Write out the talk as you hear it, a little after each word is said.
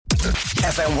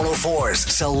FM 104's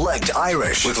Select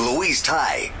Irish with Louise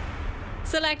Ty.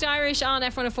 Select Irish on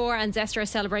F104, and Zeztra are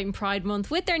celebrating Pride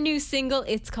Month with their new single.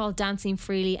 It's called Dancing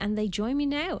Freely, and they join me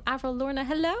now. Avril, Lorna,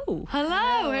 hello. Hello,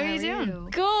 how are you doing?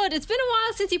 Good. It's been a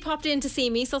while since you popped in to see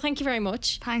me, so thank you very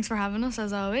much. Thanks for having us,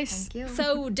 as always. Thank you.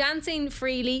 So, Dancing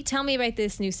Freely, tell me about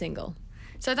this new single.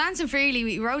 So Dancing Freely,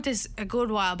 we wrote this a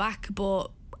good while back, but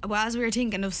as we were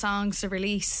thinking of songs to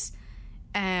release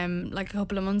like a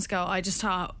couple of months ago, I just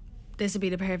thought this would be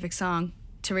the perfect song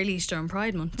to release during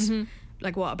Pride Month.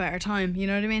 Like, what a better time, you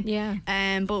know what I mean?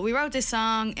 Yeah. But we wrote this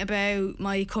song about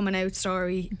my coming out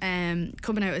story,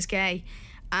 coming out as gay,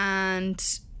 and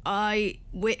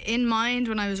in mind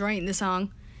when I was writing the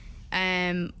song,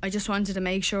 I just wanted to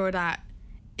make sure that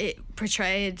it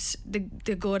portrayed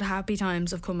the good, happy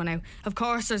times of coming out. Of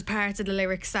course, there's parts of the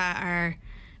lyrics that are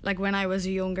like, when I was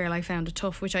a young girl I found it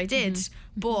tough, which I did,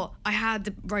 but I had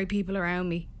the right people around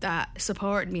me that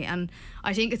supported me, and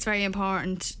I think it's very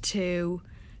important to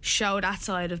show that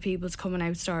side of people's coming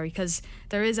out story, because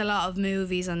there is a lot of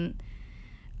movies and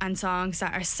songs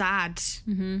that are sad,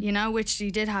 you know, which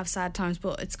you did have sad times,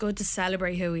 but it's good to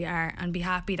celebrate who we are and be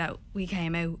happy that we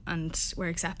came out and we're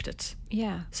accepted.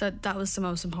 Yeah. So that was the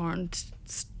most important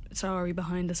story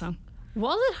behind the song.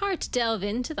 Was it hard to delve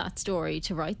into that story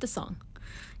to write the song?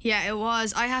 Yeah, it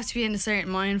was. I have to be in a certain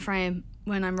mind frame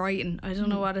when I'm writing. I don't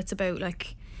know what it's about.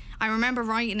 Like, I remember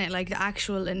writing it, like the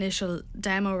actual initial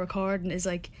demo recording is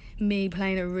like me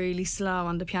playing it really slow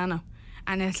on the piano,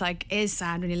 and it's like, is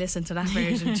sad when you listen to that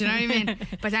version. Do you know what I mean?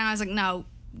 But then I was like, no,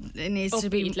 it needs to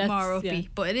be more upbeat. Yeah.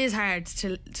 But it is hard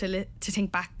to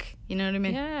think back. You know what I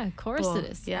mean? Yeah, of course it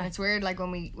is. Yeah, it's weird. Like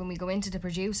when we go into the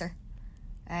producer,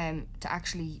 to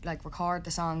actually like record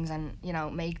the songs and, you know,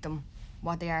 make them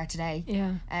what they are today.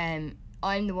 Yeah.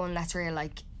 I'm the one that's real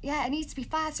like, yeah, it needs to be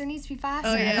faster. Oh,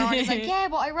 yeah. And Lauren's like, yeah,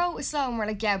 but I wrote it slow. And we're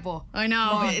like, yeah, but I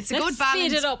know, it's a good balance.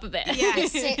 Speed it up a bit. Yeah,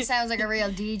 it sounds like a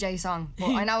real DJ song,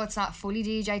 but I know it's not fully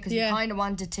DJ, because we kind of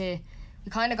wanted to.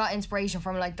 We kind of got inspiration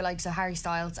from like the likes of Harry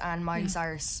Styles and Miley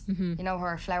Cyrus. You know,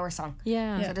 her Flower song.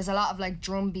 Yeah. So there's a lot of like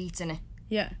drum beats in it.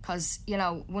 Yeah. Because, you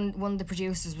know, one of the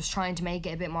producers was trying to make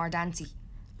it a bit more dancey,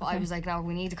 but I was like, no,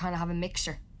 we need to kind of have a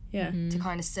mixture. Yeah. To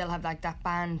kind of still have like that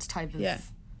band type of.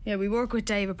 Yeah, we work with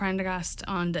David Prendergast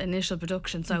on the initial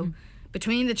production, so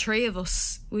between the three of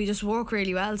us, we just work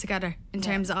really well together in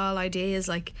terms of all ideas,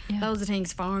 like loads of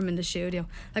things form in the studio,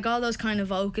 like all those kind of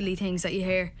vocally things that you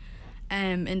hear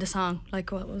in the song.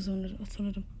 Like, what's one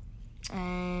of them?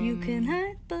 You can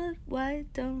hide, but why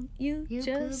don't you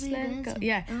just let go?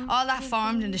 Yeah, all that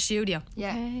formed in the studio.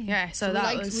 Yeah. Yeah, so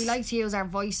that we like to use our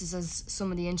voices as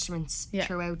some of the instruments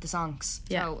throughout the songs.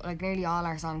 Yeah. So like nearly all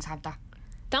our songs have that.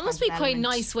 That must be quite a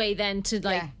nice way then to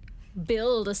like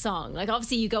build a song. Like,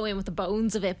 obviously you go in with the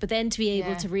bones of it, but then to be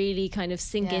able to really kind of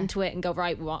sink into it and go,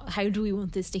 right, how do we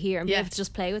want this to hear, and be able to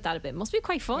just play with that a bit. Must be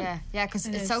quite fun. Yeah, because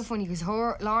it's so funny, because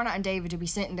Lorna and David would be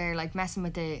sitting there like messing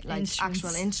with the like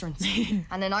actual instruments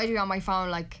and then I'd be on my phone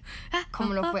like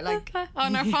coming up with like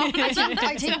on our phone.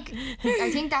 I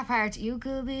think that part, you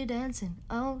could be dancing,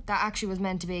 that actually was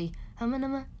meant to be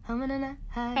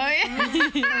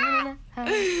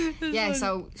yeah,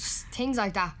 so things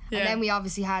like that. And then we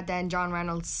obviously had then John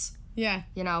Reynolds, you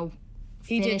know,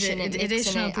 he did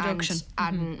additional it production,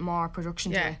 adding more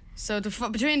production to it. So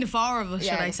between the four of us,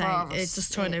 should I say, it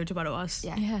just turned out to what it was.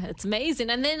 Yeah, it's amazing.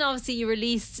 And then obviously you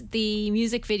released the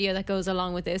music video that goes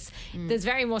along with this. There's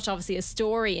very much obviously a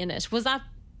story in it. Was that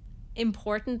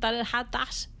important that it had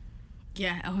that?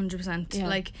 Yeah, 100%. Yeah.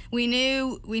 Like, we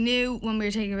knew when we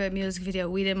were thinking about music video,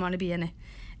 we didn't want to be in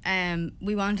it.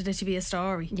 We wanted it to be a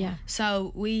story. Yeah.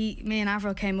 So me and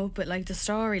Avril came up with like the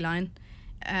storyline,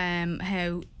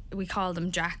 how we called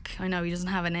him Jack. I know he doesn't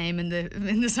have a name in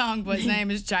the song, but his name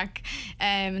is Jack.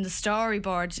 In the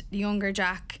storyboard, the younger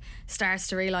Jack starts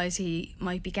to realise he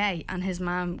might be gay, and his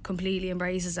mum completely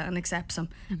embraces it and accepts him.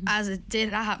 As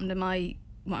that happened to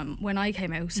when I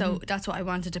came out. So that's what I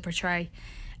wanted to portray.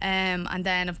 And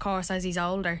then of course, as he's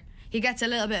older, he gets a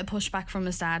little bit of pushback from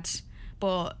his dad,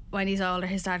 but when he's older,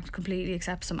 his dad completely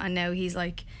accepts him, and now he's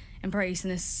like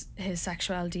embracing his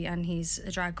sexuality, and he's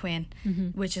a drag queen,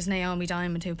 which is Naomi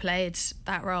Diamond, who played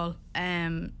that role,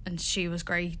 and she was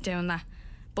great doing that.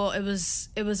 But it was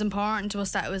important to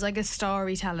us that it was like a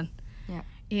storytelling,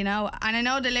 you know. And I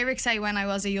know the lyrics say when I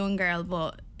was a young girl,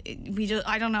 but we just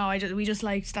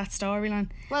liked that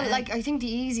storyline. Well, like, I think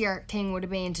the easier thing would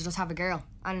have been to just have a girl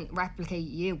and replicate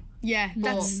you. Yeah,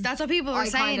 that's what people were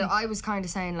saying. I was kind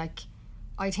of saying, like,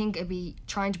 I think it'd be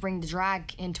trying to bring the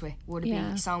drag into it would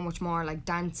be so much more like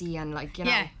dancey and like, you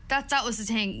know. Yeah, that was the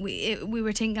thing. We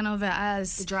were thinking of it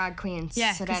as the drag queens.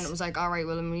 Yeah. So then it was like, all right,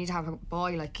 well, then we need to have a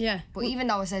boy, like. Yeah. But even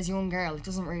though it says young girl, it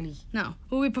doesn't really. No.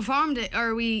 Well, we performed it,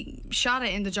 or we shot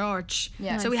it in the George.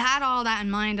 Yeah. So we had all that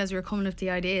in mind as we were coming up with the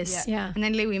ideas. Yeah. And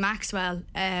then Louis Maxwell,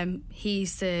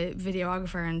 he's the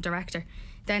videographer and director.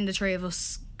 Then the three of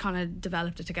us kind of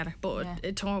developed it together, but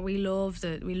we loved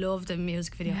it. We loved the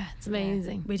music video. Yeah, it's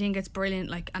amazing. We think it's brilliant,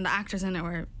 like, and the actors in it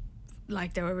were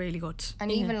like, they were really good.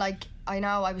 And even like, I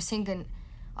know I was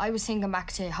thinking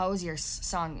back to Hosier's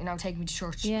song, you know, Take Me to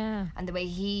Church. Yeah. And the way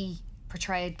he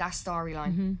portrayed that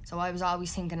storyline. So I was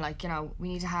always thinking, like, you know, we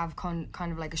need to have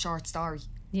kind of like a short story.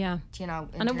 Yeah. You know,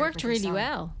 and it worked really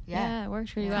well. Yeah, it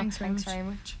worked really well. Thanks very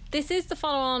much. This is the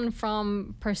follow on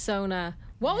from Persona.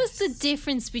 What was the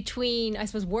difference between, I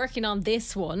suppose, working on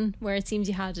this one, where it seems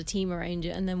you had a team around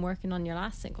you, and then working on your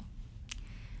last single?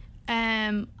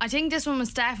 I think this one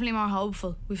was definitely more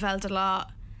hopeful. We felt a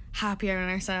lot happier in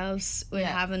ourselves with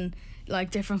having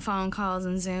like different phone calls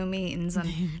and Zoom meetings, and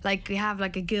like we have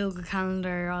like a Google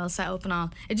calendar all set up and all.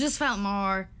 It just felt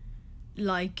more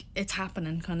like it's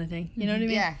happening kind of thing. You know what I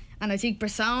mean? Yeah. And I think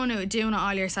Persona, doing it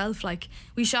all yourself, like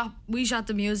we shot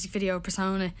the music video of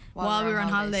Persona while we were on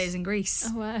holidays in Greece.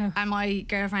 Oh wow. And my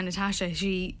girlfriend Natasha,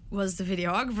 she was the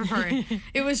videographer for it.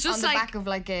 It was just on the like back of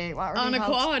like a on a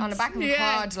quad. On the back of a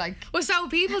quad, like. Well, so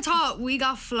people thought we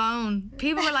got flown.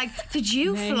 People were like, "Did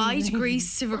you fly to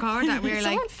Greece to record that?" We were Did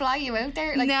like, someone fly you out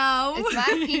there? Like, no. It's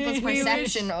mad people's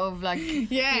perception of like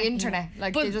the internet.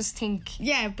 Like, But- they just think.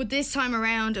 yeah. But this time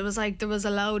around, it was like there was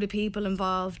a load of people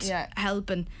involved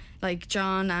helping, like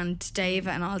John and David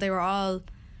and all. They were all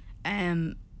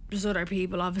there's other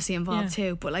people obviously involved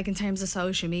too, but like in terms of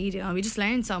social media, we just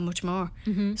learned so much more.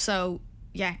 So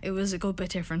yeah, it was a good bit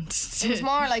different. It was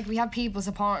more like we have people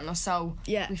supporting us, so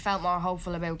Yeah. we felt more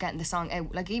hopeful about getting the song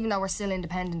out. Like, even though we're still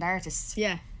independent artists,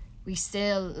 yeah, we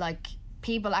still, like,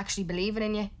 people actually believing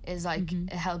in you is like,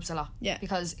 it helps a lot. Yeah.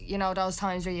 Because, you know, those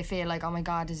times where you feel like, oh my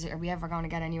God, are we ever going to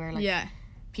get anywhere? Like, yeah.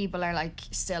 people are like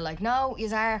still like, no, you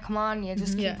are, come on, you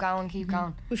just keep going, keep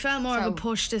going. We felt more of a So-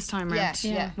 push this time around.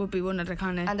 Yeah. Would be one of the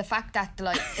kind of And the fact that the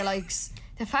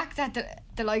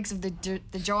likes of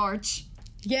the George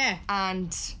yeah and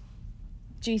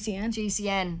GCN.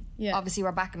 GCN obviously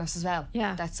were backing us as well.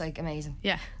 Yeah. That's like amazing.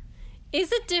 Yeah. Is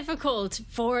it difficult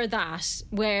for that,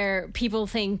 where people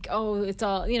think, oh, it's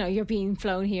all, you know, you're being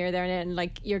flown here, there, and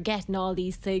like you're getting all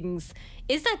these things?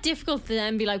 Is that difficult for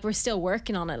them? Be like, we're still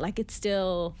working on it, like it's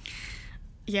still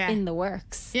in the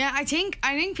works. Yeah, I think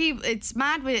people, it's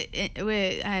mad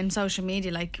with social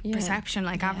media, like perception,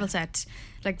 like Avril said,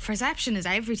 like perception is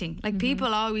everything. Like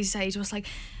people always say to us, like,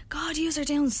 God, yous are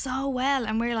doing so well,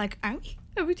 and we're like,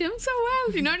 are we doing so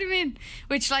well? You know what I mean?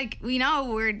 Which, like, we know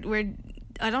we're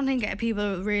I don't think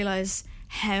people realise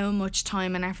how much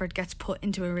time and effort gets put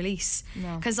into a release.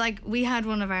 Because like we had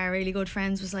one of our really good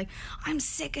friends was like, I'm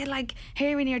sick of like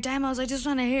hearing your demos, I just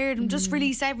want to hear them, just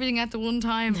release everything at the one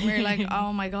time. And we're like,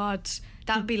 oh my God,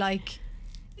 that'd be like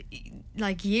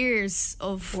years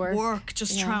of work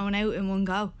just thrown out in one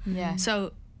go. Yeah.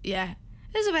 So yeah,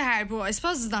 it's a bit hard, but I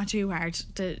suppose it's not too hard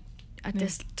at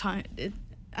this time,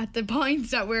 at the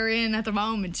point that we're in at the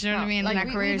moment. You know what I mean? Like, in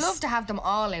our careers. we'd love to have them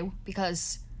all out,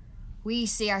 because we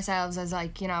see ourselves as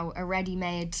like, you know, a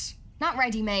ready-made, not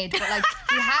ready-made, but like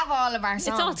we have all of our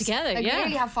songs. It's all together, like, we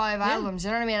really have 5 albums,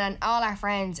 you know what I mean? And all our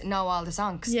friends know all the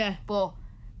songs. Yeah. But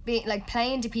like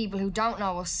playing to people who don't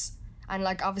know us, and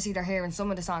like obviously they're hearing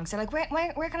some of the songs, they're like,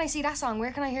 where can I see that song?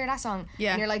 Where can I hear that song?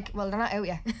 Yeah. And you're like, well, they're not out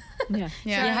yet. Yeah.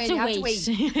 You have to wait.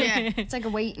 Yeah. It's like a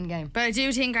waiting game. But I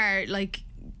do think our like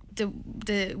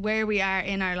the where we are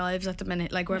in our lives at the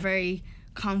minute, like we're very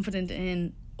confident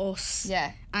in us.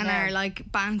 Yeah. And our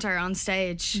like banter on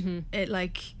stage, it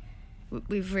like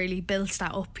we've really built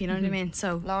that up. You know what I mean?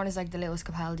 So Lauren is like the Lewis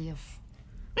Capaldi of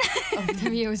the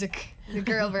music, the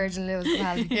girl version Lewis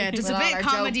Capaldi. yeah, there's a With all bit of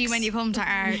our comedy jokes. when you come to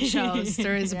our shows.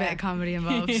 There is a bit Yeah. of comedy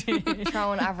involved.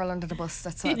 Throwing Avril under the bus,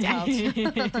 that's what it's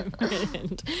called.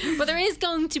 Brilliant. But there is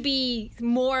going to be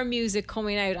more music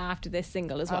coming out after this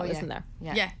single as well, yeah. isn't there?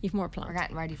 Yeah. Yeah. You've more We're plans.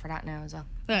 getting ready for that now as well.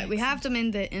 But we have them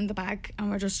in the bag, and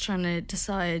we're just trying to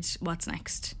decide what's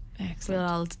next. Excellent. We'll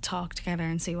all talk together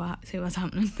and see what's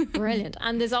happening. Brilliant.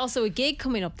 And there's also a gig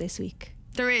coming up this week.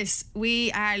 There is. We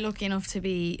are lucky enough to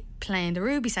be playing the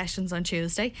Ruby sessions on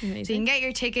Tuesday. Amazing. So you can get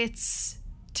your tickets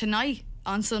tonight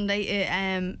on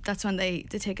Sunday. That's when the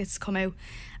tickets come out.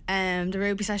 The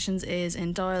Ruby sessions is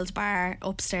in Doyle's Bar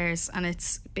upstairs, and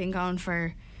it's been going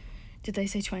for, did they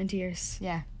say 20 years?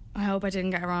 Yeah. I hope I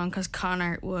didn't get it wrong because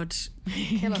Connor would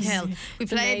kill. We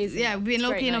played, we've been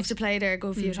lucky enough to play there a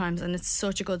good few times, and it's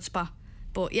such a good spot.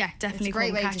 But yeah, definitely it's a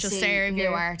great way catch to us see there if new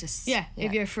you're artists.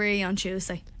 If you're free on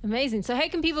Tuesday. Amazing. So how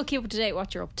can people keep up to date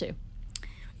what you're up to?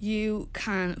 You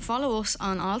can follow us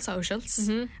on all socials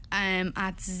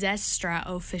at Zeztra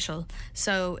Official.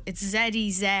 So it's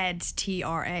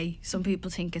Zeztra. Some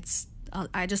people think it's...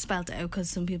 I just spelled it out because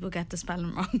some people get the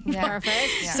spelling wrong. Yeah.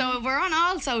 Perfect. Yeah. So we're on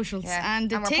all socials,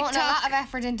 and we're putting a lot of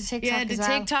effort into TikTok. Yeah, the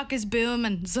TikTok is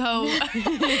booming. So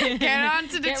get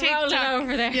onto the TikTok.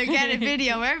 Over there. You'll get a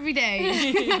video every day.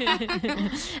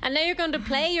 And now you're going to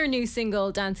play your new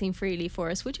single, "Dancing Freely," for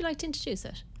us. Would you like to introduce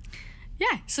it?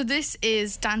 Yeah, so this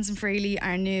is Dancing Freely,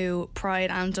 our new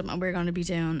Pride anthem, and we're going to be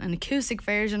doing an acoustic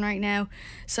version right now.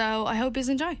 So I hope you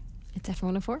enjoy. It's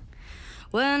F104.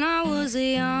 When I was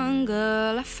a young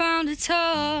girl, I found it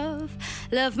tough.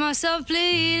 Left myself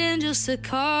bleeding just to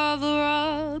cover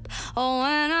up. Oh,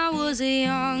 when I was a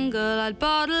young girl, I'd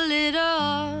bottle it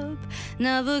up.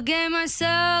 Never gave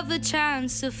myself a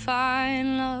chance to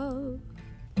find love.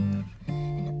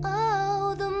 And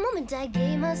oh, the moment I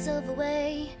gave myself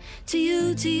away, to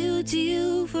you, to you, to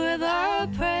you, forever I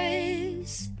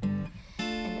praise.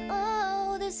 And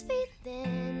oh, this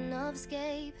feeling of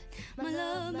escape, my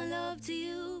love to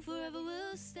you forever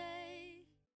will stay.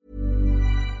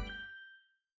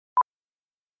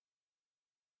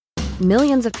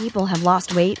 Millions of people have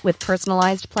lost weight with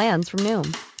personalized plans from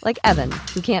Noom. Like Evan,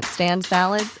 who can't stand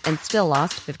salads and still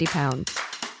lost 50 pounds.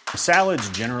 Salads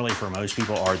generally for most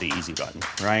people are the easy button,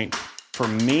 right? For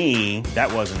me,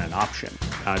 that wasn't an option.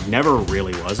 I never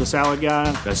really was a salad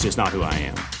guy. That's just not who I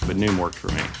am. But Noom worked for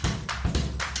me.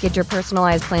 Get your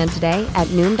personalized plan today at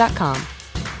Noom.com.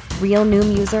 Real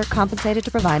Noom user compensated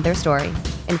to provide their story.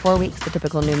 In 4 weeks, the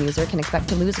typical Noom user can expect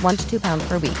to lose 1 to 2 pounds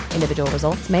per week. Individual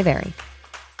results may vary.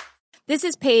 This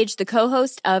is Paige, the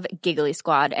co-host of Giggly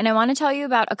Squad, and I want to tell you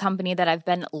about a company that I've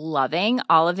been loving,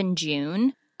 Olive &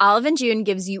 June. Olive & June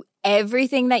gives you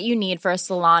everything that you need for a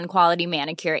salon-quality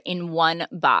manicure in one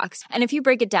box. And if you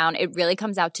break it down, it really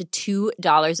comes out to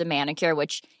 $2 a manicure,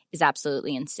 which is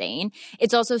absolutely insane.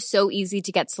 It's also so easy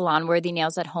to get salon-worthy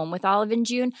nails at home with Olive &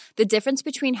 June. The difference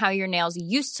between how your nails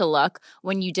used to look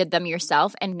when you did them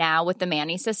yourself and now with the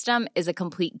Mani system is a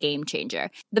complete game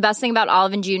changer. The best thing about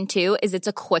Olive & June, too, is it's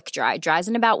a quick dry. Dries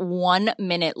in about 1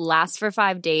 minute, lasts for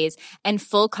 5 days, and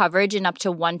full coverage in up to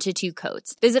 1 to 2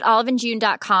 coats. Visit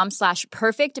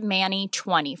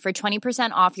oliveandjune.com/perfectmani20 for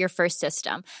 20% off your first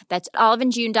system. That's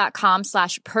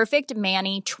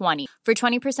oliveandjune.com/perfectmani20 for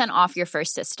 20% off your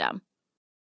first system.